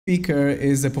Speaker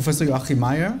is Professor Joachim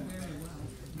Meyer.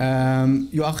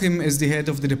 Joachim is the head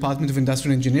of the Department of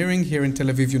Industrial Engineering here in Tel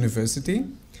Aviv University.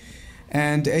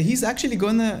 And he's actually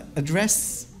going to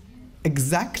address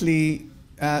exactly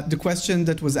the question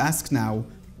that was asked now.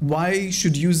 Why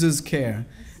should users care?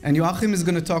 And Joachim is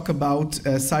going to talk about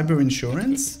cyber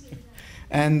insurance.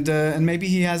 And maybe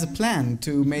he has a plan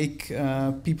to make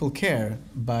people care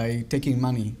by taking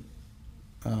money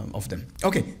of them.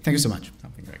 Okay, thank you so much.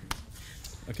 Something like that.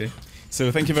 Okay,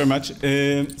 so thank you very much.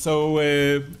 This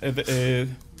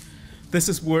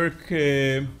is work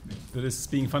that is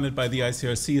being funded by the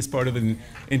ICRC as part of an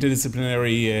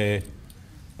interdisciplinary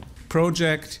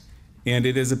project, and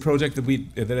it is a project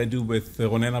that I do with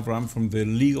Ronen Avram from the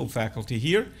legal faculty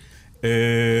here,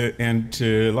 and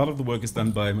a lot of the work is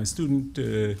done by my student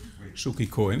Shuki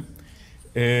Cohen.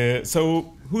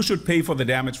 So who should pay for the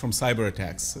damage from cyber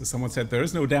attacks? Someone said there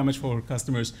is no damage for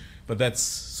customers, but that's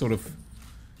sort of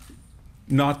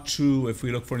not true if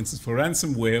we look, for instance, for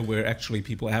ransomware, where actually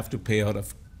people have to pay out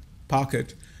of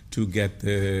pocket to get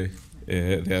their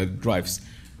drives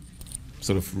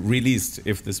sort of released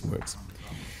if this works.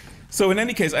 So in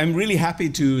any case, I'm really happy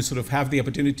to sort of have the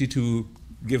opportunity to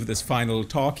give this final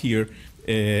talk here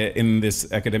in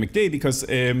this academic day, because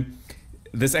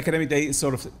this academic day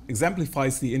sort of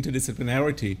exemplifies the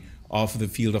interdisciplinarity of the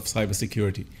field of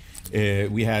cybersecurity.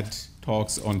 We had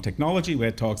talks on technology, we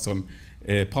had talks on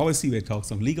policy, we had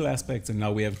talks on legal aspects, and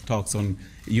now we have talks on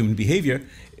human behavior.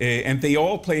 And they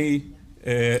all play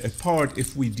a part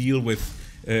if we deal with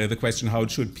the question, how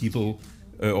should people,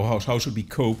 or how should we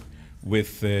cope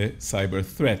with cyber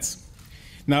threats?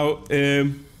 Now,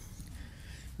 the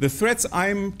threats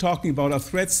I'm talking about are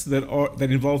threats that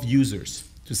involve users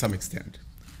to some extent,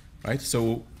 right?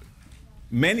 So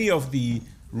many of the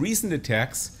recent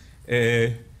attacks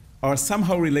are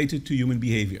somehow related to human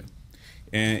behavior.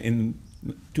 In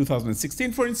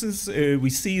 2016, for instance, we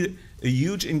see a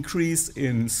huge increase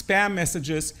in spam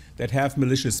messages that have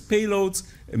malicious payloads,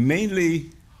 mainly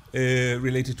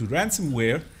related to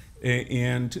ransomware.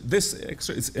 And this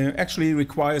actually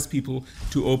requires people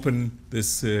to open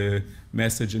this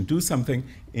message and do something.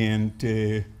 And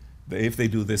if they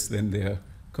do this, then their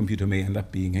computer may end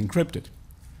up being encrypted.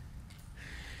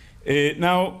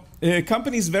 Now,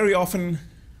 companies very often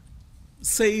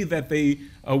say that they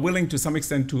are willing to some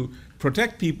extent to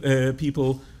protect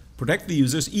people, protect the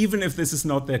users, even if this is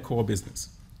not their core business.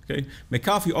 Okay?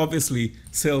 McAfee obviously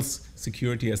sells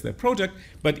security as their product,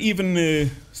 but even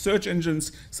search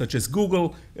engines such as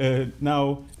Google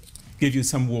now give you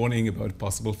some warning about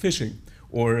possible phishing.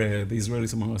 Or the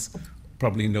Israelis among us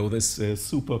probably know this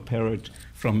super parrot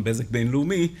from Bezek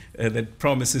Benlumi that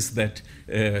promises that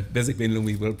Bezek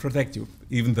Benlumi will protect you,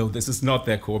 even though this is not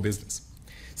their core business.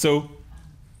 So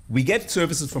we get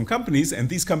services from companies, and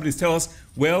these companies tell us,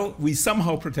 well, we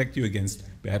somehow protect you against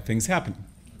bad things happening.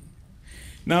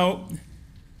 Now,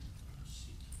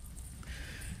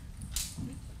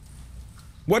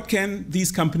 what can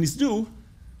these companies do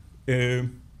to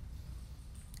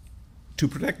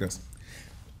protect us?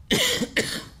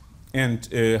 And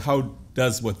how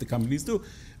does what the companies do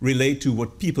relate to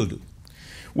what people do?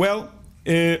 Well,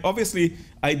 obviously,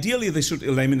 ideally, they should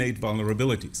eliminate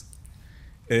vulnerabilities.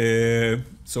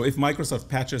 So if Microsoft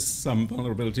patches some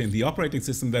vulnerability in the operating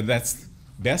system, then that's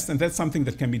best, and that's something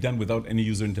that can be done without any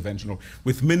user intervention, or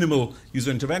with minimal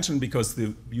user intervention, because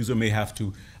the user may have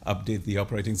to update the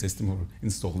operating system or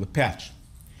install the patch.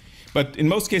 But in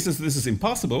most cases, this is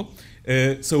impossible.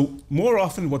 So more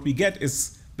often what we get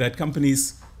is that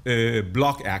companies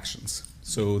block actions.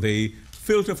 So they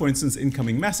filter, for instance,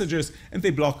 incoming messages, and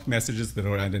they block messages that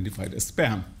are identified as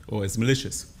spam or as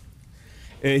malicious.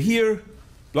 Here,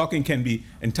 blocking can be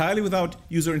entirely without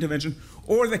user intervention,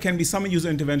 or there can be some user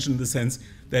intervention in the sense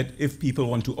that if people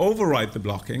want to override the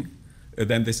blocking,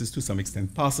 then this is to some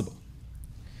extent possible.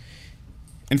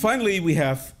 And finally, we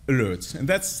have alerts, and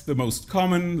that's the most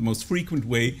common, the most frequent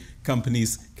way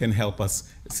companies can help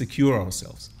us secure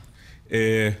ourselves.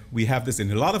 We have this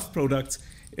in a lot of products,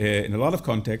 in a lot of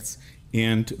contexts,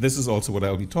 and this is also what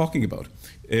I'll be talking about.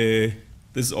 This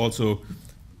is also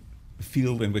a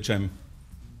field in which I'm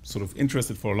sort of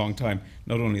interested for a long time,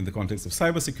 not only in the context of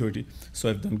cybersecurity, so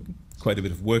I've done quite a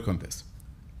bit of work on this.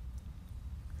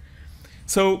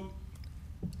 So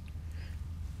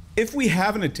if we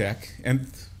have an attack and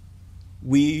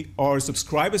we are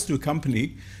subscribers to a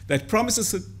company that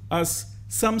promises us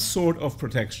some sort of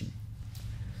protection,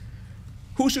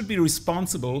 who should be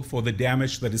responsible for the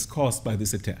damage that is caused by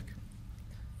this attack?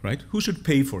 Right? Who should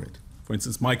pay for it? For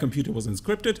instance, my computer was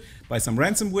encrypted by some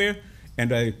ransomware,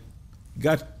 and I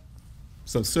got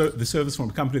the service from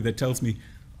a company that tells me,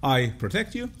 I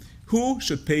protect you. who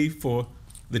should pay for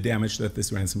the damage that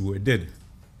this ransomware did?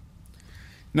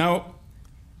 Now,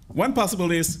 one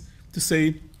possibility is to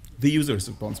say the user is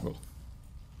responsible.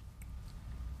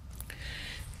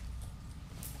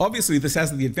 Obviously, this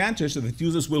has the advantage that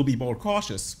users will be more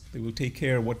cautious. They will take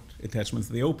care of what attachments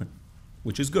they open,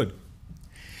 which is good.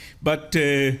 But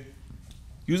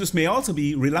users may also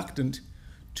be reluctant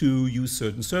to use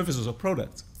certain services or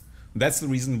products. That's the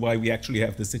reason why we actually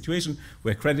have this situation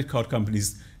where credit card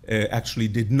companies actually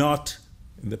did not,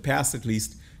 in the past at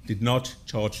least, did not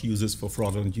charge users for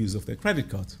fraudulent use of their credit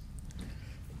cards.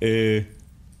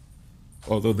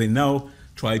 Although they now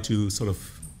try to sort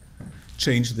of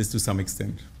change this to some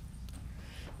extent.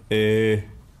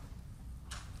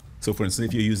 So for instance,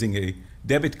 if you're using a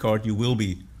debit card, you will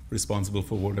be responsible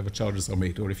for whatever charges are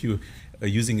made. Or if you are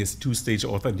using a two-stage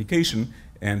authentication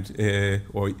and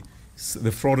or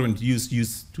the fraudulent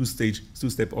use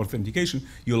two-step authentication,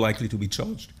 you're likely to be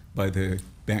charged by the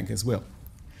bank as well.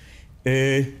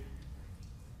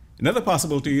 Another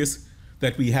possibility is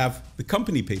that we have the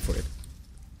company pay for it.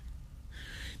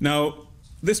 Now,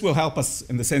 this will help us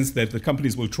in the sense that the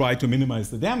companies will try to minimize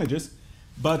the damages,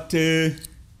 but the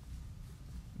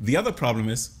other problem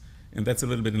is, and that's a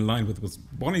little bit in line with what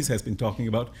Bonnie has been talking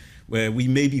about, where we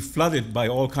may be flooded by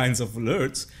all kinds of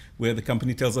alerts where the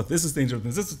company tells us this is dangerous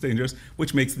and this is dangerous,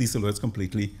 which makes these alerts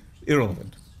completely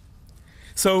irrelevant.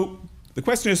 So the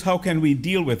question is, how can we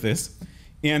deal with this?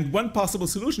 And one possible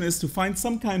solution is to find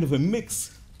some kind of a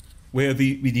mix where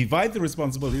we divide the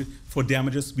responsibility for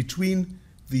damages between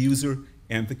the user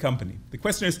and the company. The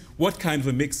question is, what kind of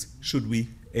a mix should we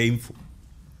aim for?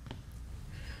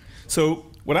 So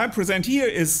what I present here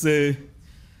is a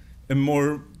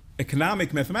more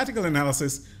economic mathematical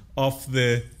analysis of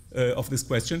this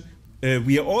question.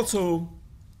 We are also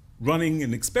running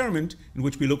an experiment in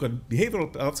which we look at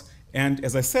behavioral parts. And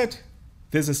as I said,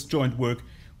 this is joint work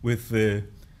with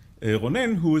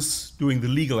Ronen, who is doing the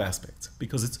legal aspects,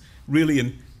 because it's really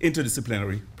an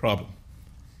interdisciplinary problem.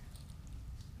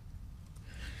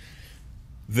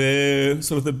 The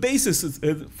sort of the basis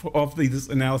of this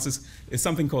analysis is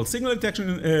something called signal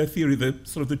detection theory, the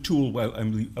sort of the tool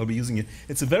I'll be using it.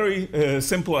 It's a very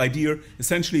simple idea.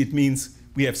 Essentially, it means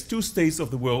we have two states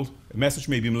of the world. A message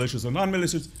may be malicious or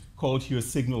non-malicious, called here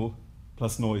signal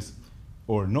plus noise,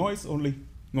 or noise only.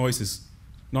 Noise is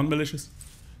non-malicious.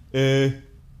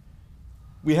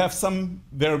 We have some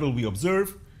variable we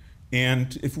observe,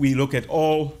 and if we look at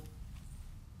all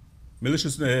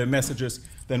malicious messages,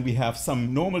 then we have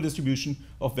some normal distribution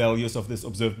of values of this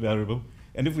observed variable.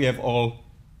 And if we have all,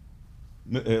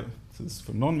 so this is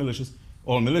for non-malicious,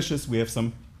 all malicious, we have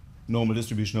some normal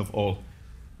distribution of all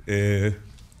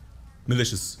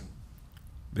malicious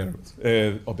variables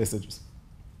or messages.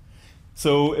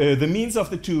 So the means of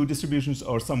the two distributions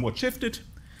are somewhat shifted.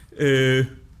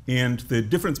 And the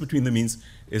difference between the means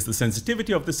is the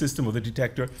sensitivity of the system or the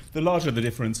detector. The larger the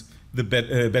difference, the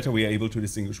better we are able to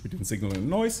distinguish between signal and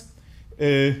noise.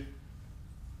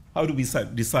 How do we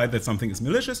decide that something is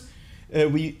malicious?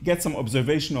 We get some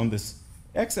observation on this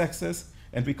x-axis,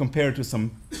 and we compare it to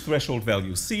some threshold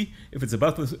value c. If it's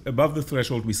above the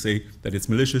threshold, we say that it's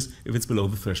malicious. If it's below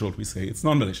the threshold, we say it's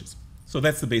non-malicious. So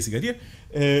that's the basic idea.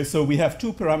 So we have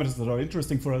two parameters that are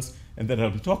interesting for us and that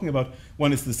I'll be talking about.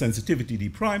 One is the sensitivity d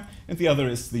prime, and the other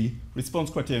is the response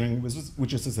criterion,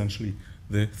 which is essentially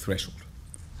the threshold.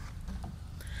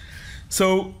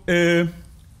 So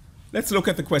let's look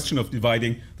at the question of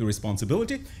dividing the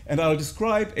responsibility, and I'll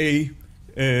describe a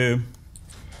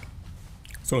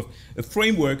sort of a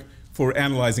framework for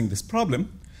analyzing this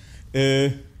problem.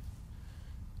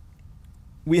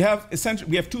 We have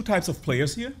two types of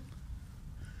players here.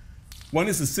 One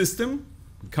is the system,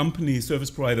 company, service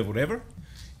provider, whatever,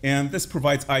 and this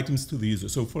provides items to the user.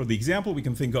 So for the example, we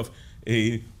can think of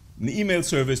an email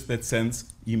service that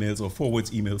sends emails or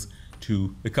forwards emails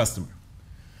to the customer.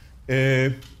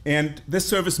 And this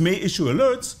service may issue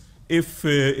alerts if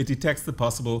it detects the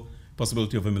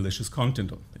possibility of a malicious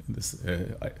content in this,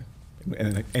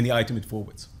 any item it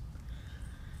forwards.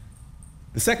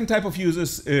 The second type of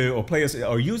users or players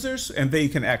are users, and they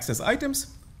can access items.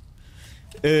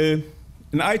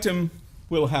 An item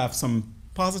will have some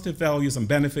positive value, some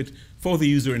benefit for the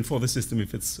user and for the system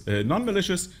if it's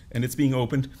non-malicious and it's being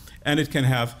opened, and it can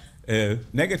have a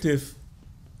negative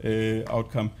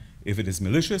outcome if it is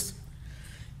malicious.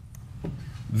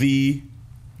 The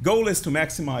goal is to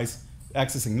maximize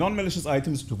accessing non-malicious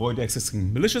items to avoid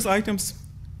accessing malicious items.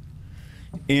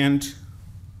 And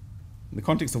in the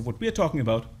context of what we are talking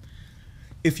about,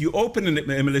 if you open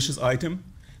a malicious item,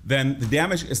 then the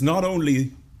damage is not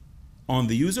only on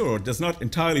the user, or does not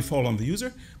entirely fall on the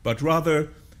user, but rather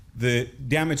the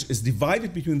damage is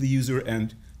divided between the user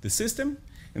and the system,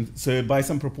 and so by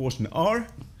some proportion R.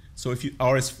 So if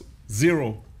R is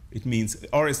 0, it means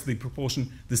R is the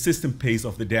proportion the system pays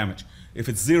of the damage. If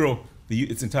it's 0,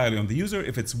 it's entirely on the user.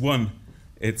 If it's 1,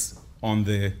 it's on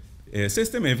the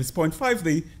system. And if it's 0.5,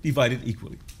 they divide it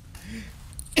equally.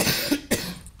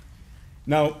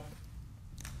 Now,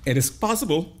 it is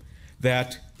possible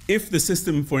that if the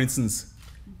system, for instance,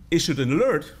 issued an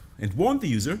alert and warned the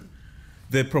user,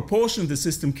 the proportion the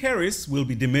system carries will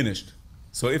be diminished.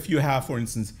 So if you have, for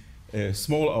instance, a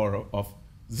small r of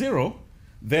 0,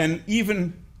 then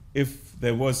even if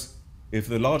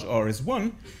the large R is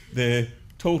 1, the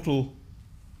total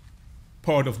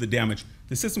part of the damage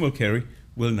the system will carry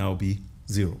will now be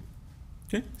 0.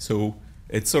 Okay? So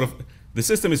it's sort of, the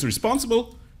system is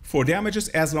responsible for damages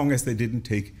as long as they didn't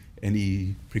take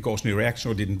any precautionary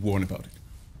action or didn't warn about it.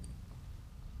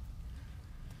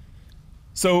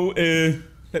 So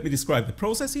let me describe the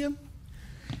process here.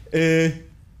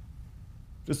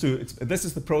 This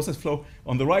is the process flow.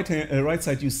 On the right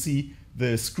side, you see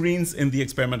the screens in the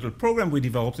experimental program we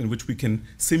developed in which we can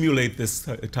simulate this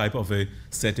type of a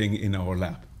setting in our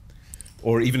lab.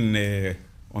 Or even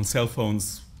on cell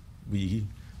phones,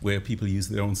 where people use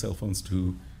their own cell phones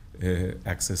to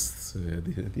access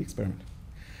the experiment.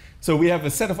 So we have a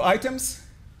set of items,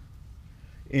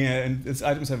 and these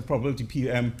items have a probability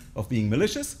PM of being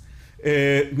malicious.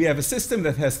 We have a system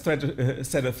that has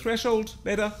set a threshold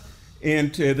beta,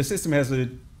 and the system has a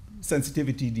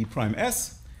sensitivity D prime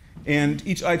S, and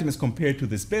each item is compared to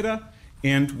this beta,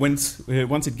 and once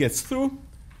it gets through,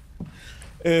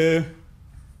 it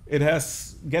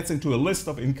gets into a list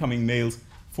of incoming mails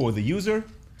for the user.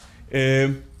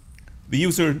 The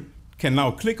user can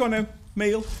now click on a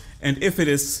mail, and if it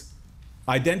is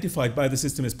identified by the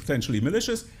system as potentially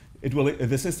malicious,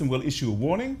 the system will issue a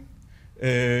warning,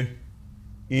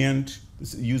 and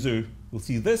the user will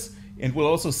see this, and will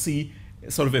also see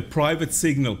sort of a private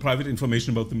signal, private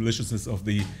information about the maliciousness of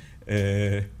this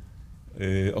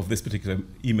particular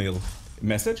email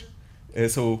message.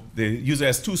 So the user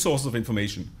has two sources of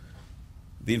information: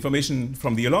 the information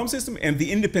from the alarm system and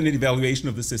the independent evaluation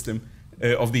of the system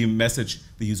of the message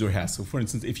the user has. So, for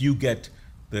instance, if you get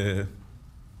the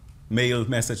mail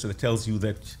message that tells you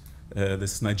that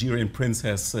this Nigerian prince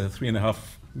has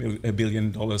 $3.5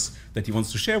 billion that he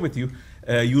wants to share with you,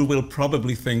 you will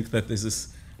probably think that this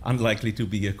is unlikely to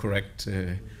be a correct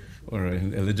or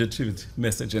a legitimate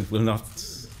message and will not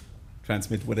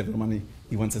transmit whatever money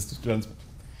he wants us to transmit.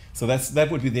 So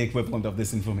that would be the equivalent of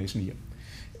this information here.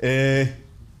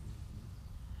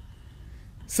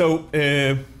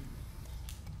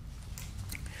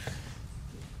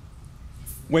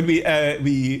 When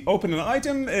we open an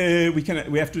item,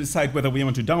 we have to decide whether we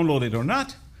want to download it or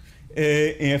not.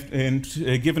 And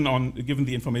given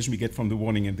the information we get from the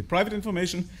warning and the private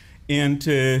information, and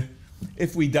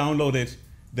if we download it,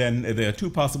 then there are two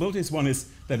possibilities. One is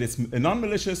that it's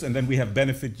non-malicious, and then we have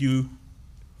benefit U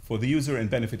for the user and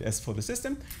benefit S for the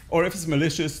system. Or if it's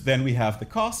malicious, then we have the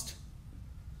cost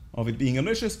of it being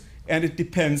malicious, and it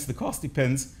depends. The cost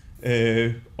depends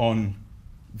on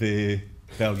the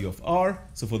value of R.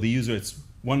 So for the user, it's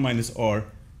 1 minus R,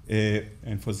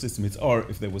 and for the system, it's R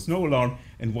if there was no alarm,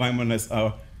 and Y minus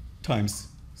R times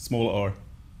small r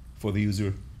for the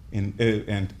user,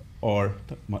 and R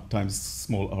times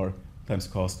small r times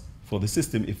cost for the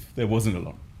system if there was an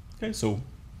alarm. Okay, so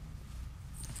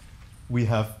we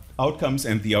have outcomes,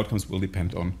 and the outcomes will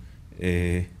depend on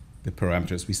the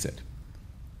parameters we set.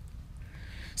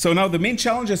 So now the main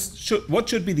challenge is what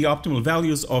should be the optimal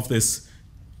values of this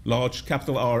large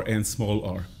capital R and small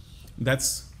r?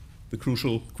 That's the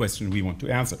crucial question we want to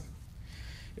answer.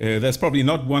 There's probably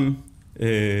not one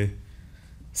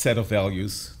set of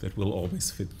values that will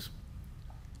always fit.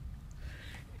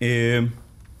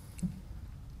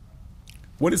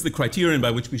 What is the criterion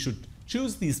by which we should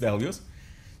choose these values?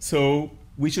 So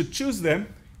we should choose them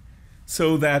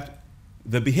so that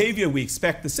the behavior we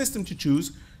expect the system to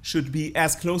choose should be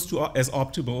as close to as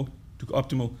optimal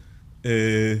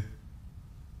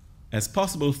as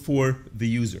possible for the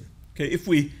user. Okay, if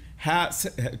we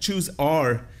choose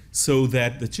R so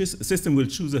that the system will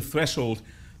choose a threshold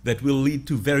that will lead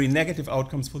to very negative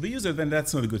outcomes for the user, then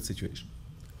that's not a good situation.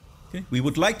 Okay? We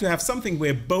would like to have something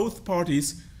where both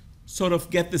parties sort of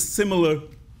get the similar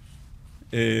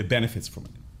benefits from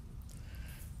it.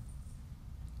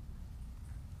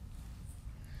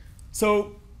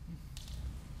 So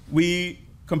we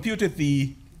computed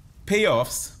the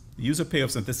payoffs, the user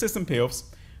payoffs and the system payoffs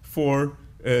for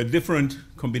different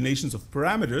combinations of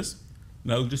parameters.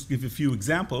 And I'll just give a few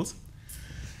examples.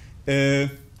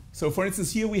 So for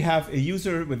instance, here we have a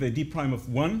user with a d prime of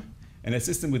 1 and a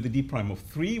system with a d prime of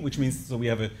 3, which means so we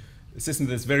have a system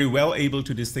that's very well able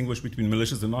to distinguish between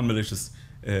malicious and non-malicious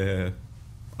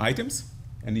items,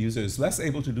 and the user is less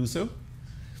able to do so.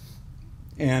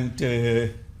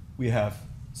 And we have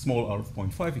small r of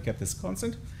 0.5, we kept this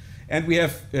constant. And we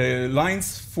have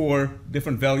lines for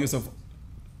different values of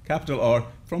capital R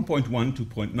from 0.1 to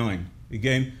 0.9.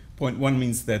 Again, 0.1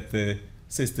 means that the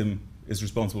system is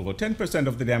responsible for 10%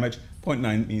 of the damage.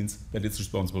 0.9 means that it's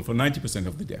responsible for 90%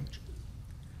 of the damage.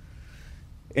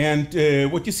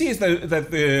 And what you see is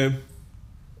that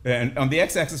and on the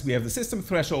x-axis we have the system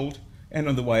threshold, and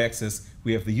on the y-axis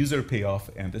we have the user payoff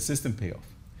and the system payoff.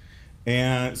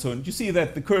 And so you see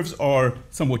that the curves are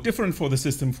somewhat different for the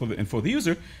system and for the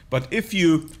user. But if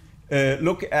you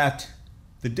look at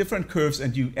the different curves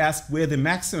and you ask where the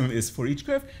maximum is for each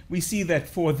curve, we see that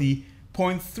for the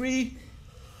 0.3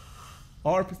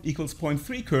 r equals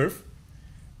 0.3 curve,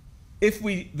 if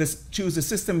we choose a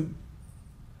system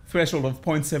threshold of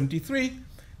 0.73,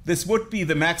 this would be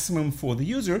the maximum for the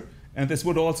user, and this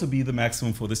would also be the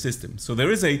maximum for the system. So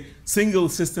there is a single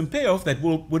system payoff that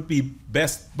would be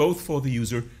best both for the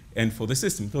user and for the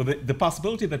system. So the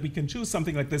possibility that we can choose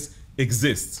something like this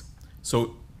exists.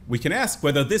 So we can ask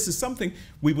whether this is something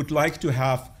we would like to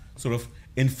have sort of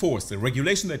enforced, a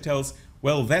regulation that tells,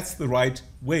 well, that's the right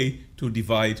way to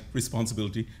divide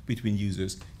responsibility between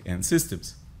users and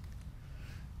systems.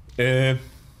 Now,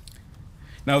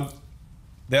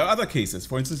 there are other cases.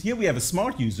 For instance, here we have a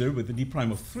smart user with a d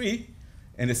prime of 3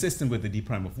 and a system with a d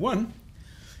prime of 1.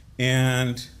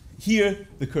 And here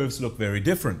the curves look very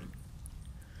different.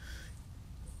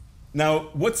 Now,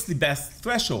 what's the best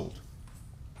threshold?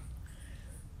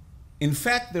 In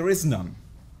fact, there is none.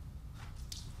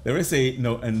 There is a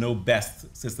no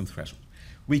best system threshold.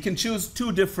 We can choose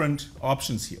two different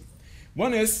options here.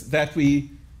 One is that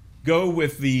we go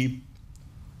with the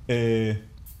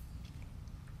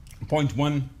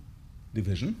 0.1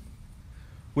 division,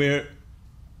 where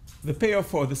the payoff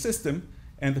for the system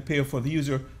and the payoff for the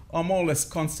user are more or less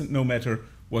constant no matter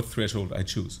what threshold I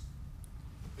choose.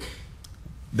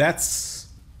 That's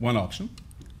one option.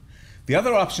 The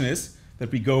other option is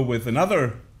that we go with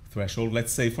another threshold,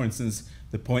 let's say, for instance,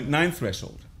 the 0.9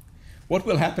 threshold. What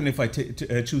will happen if I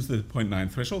choose the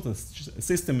 0.9 threshold? The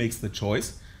system makes the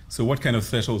choice. So what kind of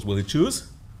thresholds will it choose?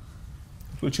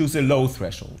 It will choose a low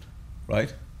threshold,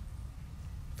 right?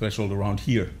 Threshold around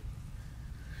here.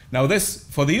 Now this,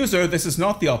 for the user, this is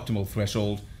not the optimal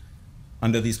threshold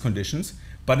under these conditions,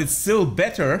 but it's still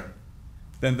better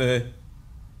than the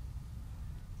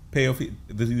payoff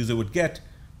the user would get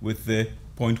with the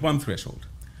 0.1 threshold.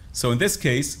 So in this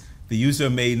case, the user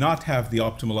may not have the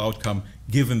optimal outcome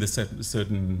given the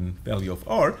certain value of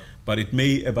R, but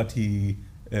he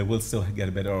will still get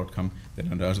a better outcome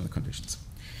than under other conditions.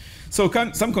 So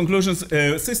some conclusions,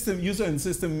 user and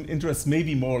system interests may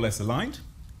be more or less aligned,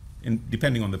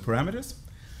 depending on the parameters.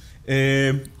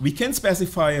 We can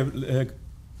specify a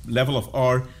level of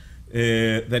R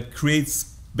that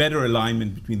creates better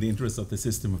alignment between the interests of the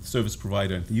system, of the service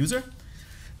provider, and the user.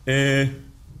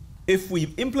 If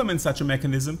we implement such a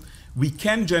mechanism, we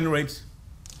can generate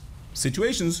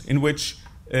situations in which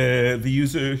the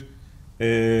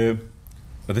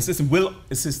system will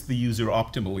assist the user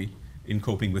optimally in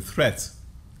coping with threats.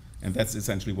 And that's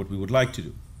essentially what we would like to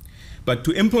do. But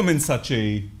to implement such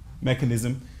a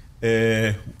mechanism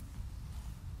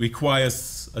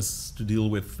requires us to deal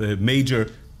with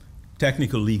major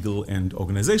technical, legal, and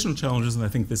organizational challenges, and I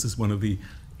think this is one of the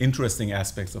interesting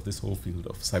aspects of this whole field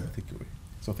of cybersecurity.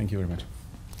 So thank you very much.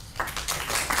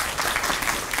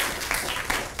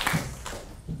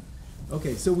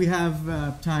 Okay, so we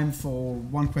have time for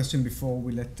one question before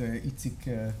we let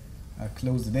Itzik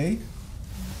close the day.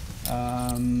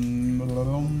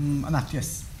 Anat,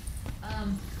 yes.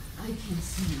 I can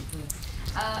see it, but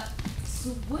so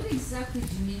what exactly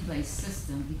do you mean by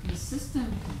system? Because system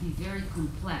can be very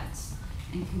complex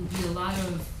and can be a lot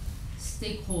of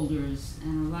stakeholders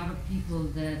and a lot of people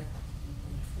that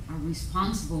are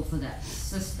responsible for that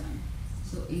system.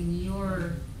 So in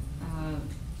your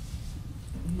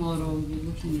model, you're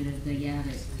looking at it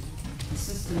dyadic. The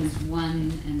system is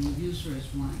one and the user is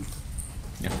one.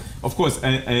 Yeah, of course,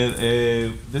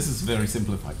 this is very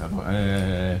simplified,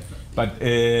 but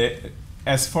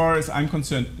as far as I'm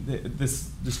concerned,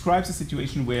 this describes a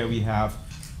situation where we have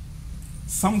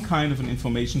some kind of an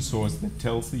information source that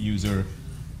tells the user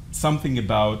something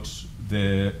about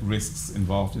the risks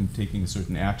involved in taking a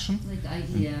certain action. Like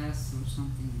IDS or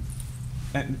something.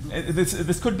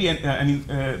 this could be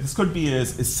this could be a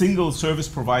single service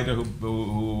provider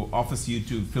who offers you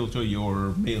to filter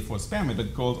your mail for spam.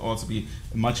 It could also be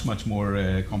a much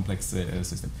more complex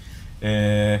system.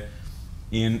 And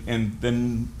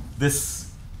then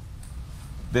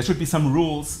there should be some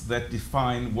rules that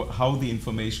define how the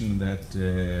information that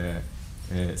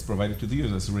is provided to the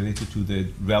user is related to the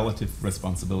relative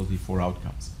responsibility for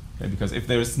outcomes. Okay? Because if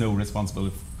there is no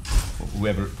responsibility for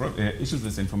whoever issues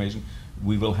this information,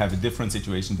 we will have a different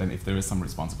situation than if there is some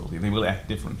responsibility. They will act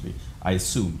differently, I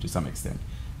assume, to some extent.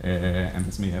 And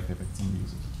this may have effects on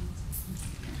users.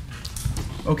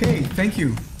 Okay, thank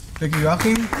you. Thank you,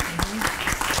 Joachim.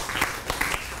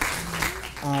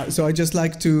 So I'd just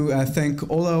like to thank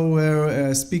all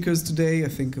our speakers today. I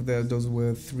think those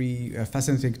were 3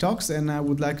 fascinating talks, and I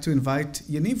would like to invite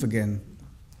Yaniv again.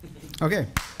 Okay.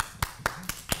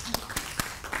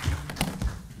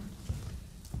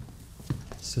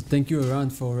 So thank you, Eran,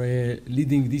 for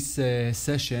leading this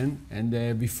session.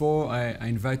 And before I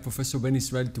invite Professor Ben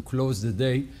Israel to close the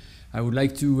day, I would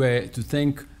like to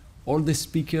thank all the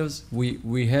speakers.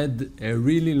 We had a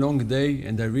really long day,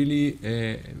 and I'm really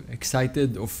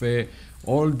excited of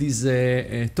all these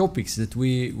topics that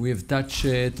we have touched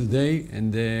today.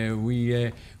 And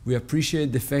we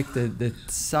appreciate the fact that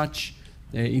such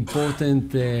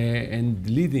important and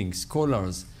leading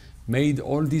scholars made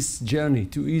all this journey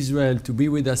to Israel to be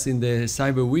with us in the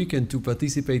Cyber Week and to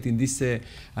participate in this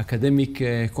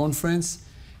academic conference.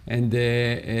 And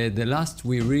the last,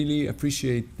 we really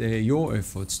appreciate your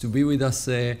efforts to be with us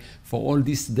for all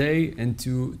this day and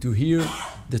to hear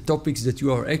the topics that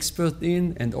you are expert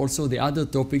in, and also the other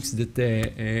topics that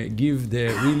give the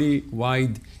really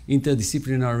wide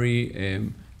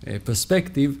interdisciplinary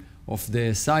perspective of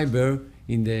the cyber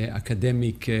in the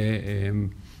academic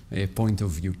point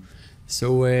of view.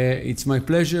 So it's my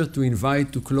pleasure to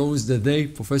invite to close the day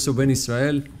Professor Ben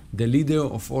Israel, the leader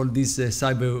of all this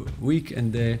Cyber Week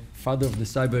and the father of the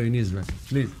cyber in Israel.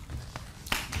 Please.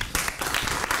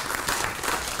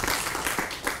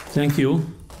 Thank you.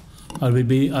 I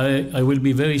will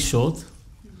be very short.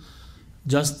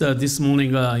 Just this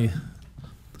morning I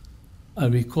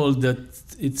recalled that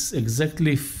it's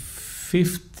exactly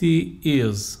 50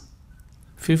 years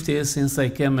since I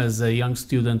came as a young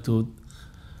student to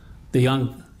the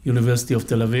young University of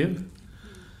Tel Aviv.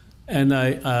 And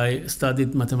I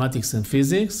studied mathematics and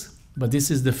physics, but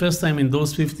this is the first time in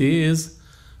those 50 years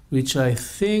which I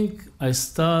think I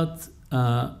start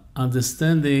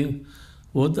understanding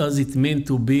what does it mean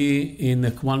to be in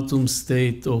a quantum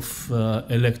state of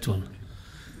electron,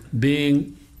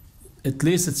 being at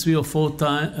least at 3 or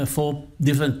 4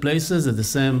 different places at the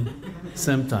same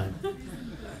time.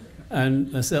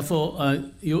 And therefore,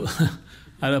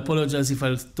 I'll apologize if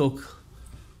I'll talk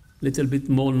a little bit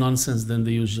more nonsense than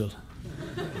the usual.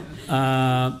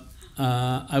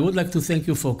 I would like to thank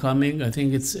you for coming. I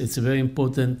think it's a very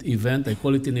important event. I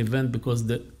call it an event because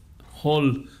the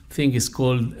whole thing is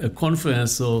called a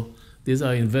conference, so these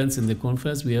are events in the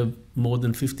conference. We have more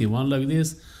than 51 like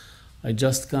this. I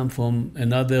just come from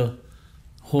another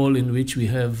hall in which we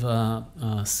have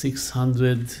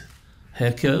 600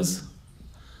 hackers.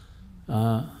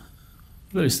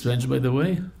 Very strange, by the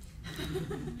way.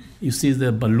 You see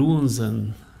the balloons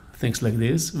and things like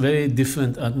this. Very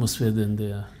different atmosphere than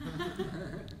the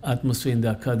atmosphere in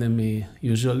the academy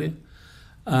usually.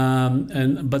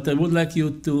 But I would like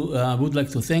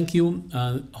to thank you.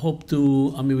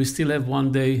 We still have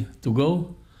one day to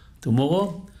go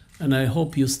tomorrow, and I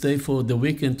hope you stay for the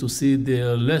weekend to see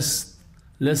the less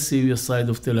serious side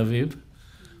of Tel Aviv,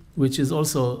 which is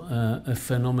also a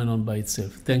phenomenon by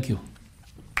itself. Thank you.